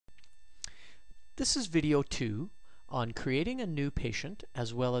This is video 2 on creating a new patient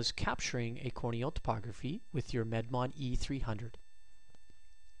as well as capturing a corneal topography with your Medmont E300.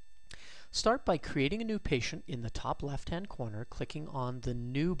 Start by creating a new patient in the top left-hand corner, clicking on the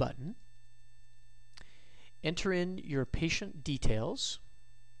New button. Enter in your patient details,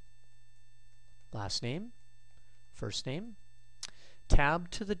 last name, first name, tab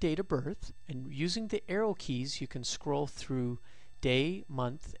to the date of birth, and using the arrow keys you can scroll through day,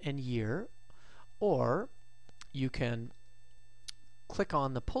 month, and year, or you can click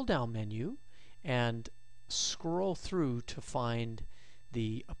on the pull-down menu and scroll through to find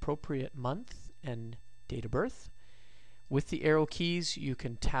the appropriate month and date of birth. With the arrow keys you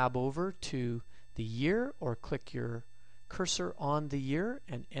can tab over to the year or click your cursor on the year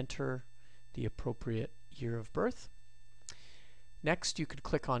and enter the appropriate year of birth. Next, you could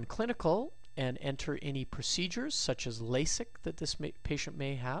click on clinical and enter any procedures such as LASIK that this patient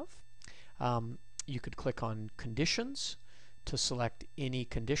may have. You could click on conditions to select any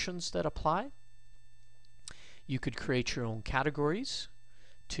conditions that apply. You could create your own categories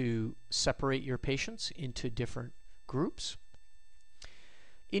to separate your patients into different groups.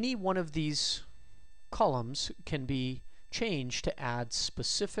 Any one of these columns can be changed to add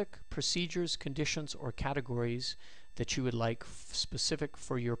specific procedures, conditions, or categories that you would like specific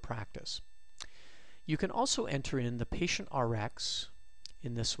for your practice. You can also enter in the patient RX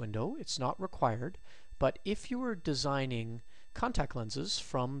in this window. It's not required, but if you were designing contact lenses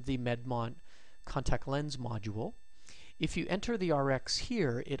from the Medmont contact lens module, if you enter the RX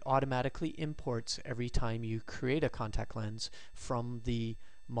here, it automatically imports every time you create a contact lens from the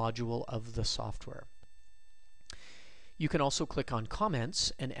module of the software. You can also click on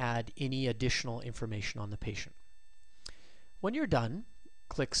comments and add any additional information on the patient. When you're done,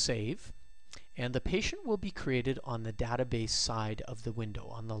 click Save, and the patient will be created on the database side of the window,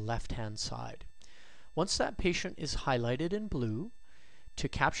 on the left-hand side. Once that patient is highlighted in blue, to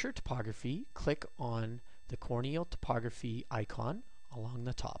capture topography, click on the corneal topography icon along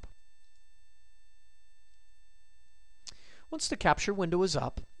the top. Once the capture window is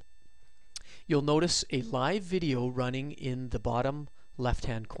up, you'll notice a live video running in the bottom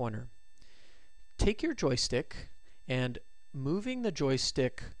left-hand corner. Take your joystick and moving the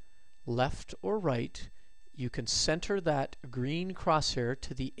joystick left or right, you can center that green crosshair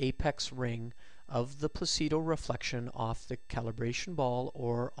to the apex ring of the placido reflection off the calibration ball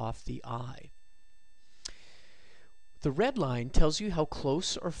or off the eye. The red line tells you how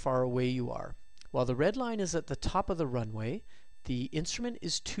close or far away you are. While the red line is at the top of the runway, the instrument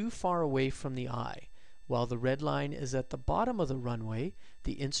is too far away from the eye. While the red line is at the bottom of the runway,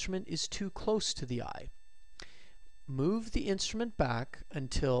 the instrument is too close to the eye. Move the instrument back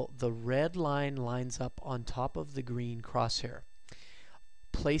until the red line lines up on top of the green crosshair.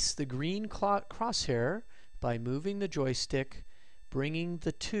 Place the green crosshair by moving the joystick, bringing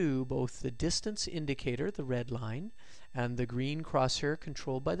the two, both the distance indicator, the red line, and the green crosshair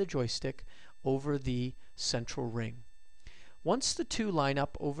controlled by the joystick, over the central ring. Once the two line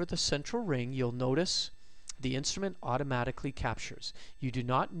up over the central ring, you'll notice the instrument automatically captures. You do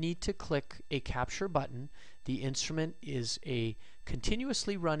not need to click a capture button. The instrument is a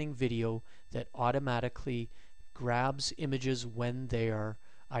continuously running video that automatically grabs images when they are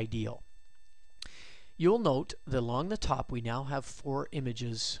ideal. You'll note that along the top we now have 4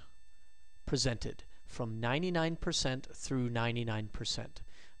 images presented from 99% through 99%.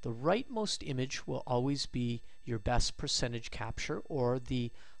 The rightmost image will always be your best percentage capture or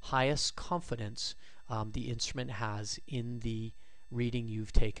the highest confidence the instrument has in the reading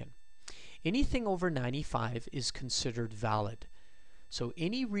you've taken. Anything over 95 is considered valid. So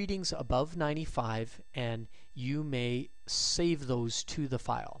any readings above 95, and you may save those to the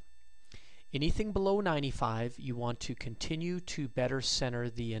file. Anything below 95, you want to continue to better center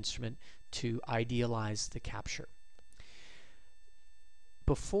the instrument to idealize the capture.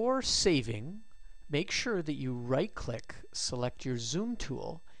 Before saving, make sure that you right-click, select your zoom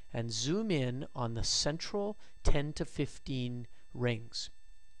tool, and zoom in on the central 10 to 15 rings.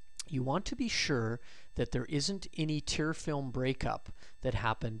 You want to be sure that there isn't any tear film breakup that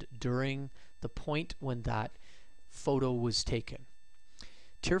happened during the point when that photo was taken.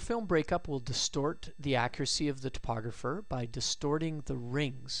 Tear film breakup will distort the accuracy of the topographer by distorting the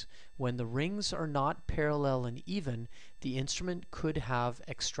rings. When the rings are not parallel and even, the instrument could have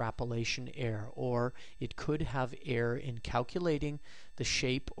extrapolation error, or it could have error in calculating the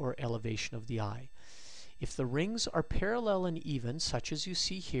shape or elevation of the eye. If the rings are parallel and even, such as you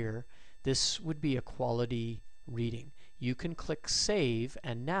see here, this would be a quality reading. You can click Save,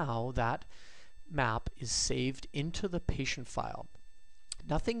 and now that map is saved into the patient file.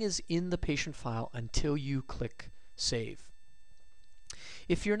 Nothing is in the patient file until you click Save.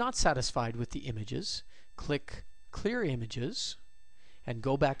 If you're not satisfied with the images, click Clear Images and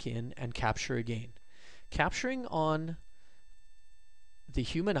go back in and capture again. Capturing on the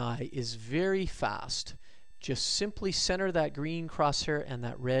human eye is very fast. Just simply center that green crosshair and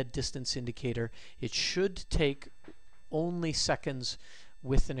that red distance indicator. It should take only seconds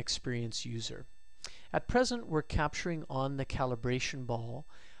with an experienced user. At present, we're capturing on the calibration ball.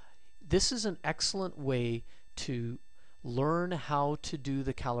 This is an excellent way to learn how to do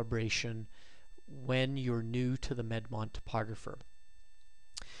the calibration when you're new to the Medmont topographer.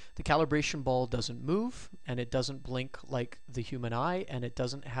 The calibration ball doesn't move, and it doesn't blink like the human eye, and it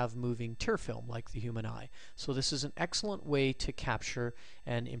doesn't have moving tear film like the human eye. So this is an excellent way to capture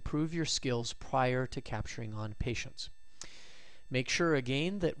and improve your skills prior to capturing on patients. Make sure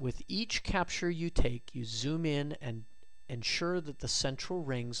again that with each capture you take, you zoom in and ensure that the central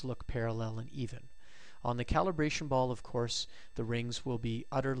rings look parallel and even. On the calibration ball, of course, the rings will be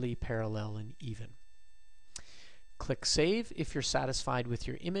utterly parallel and even. Click Save if you're satisfied with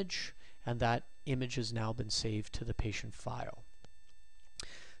your image, and that image has now been saved to the patient file.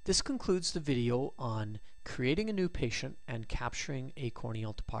 This concludes the video on creating a new patient and capturing a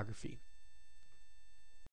corneal topography.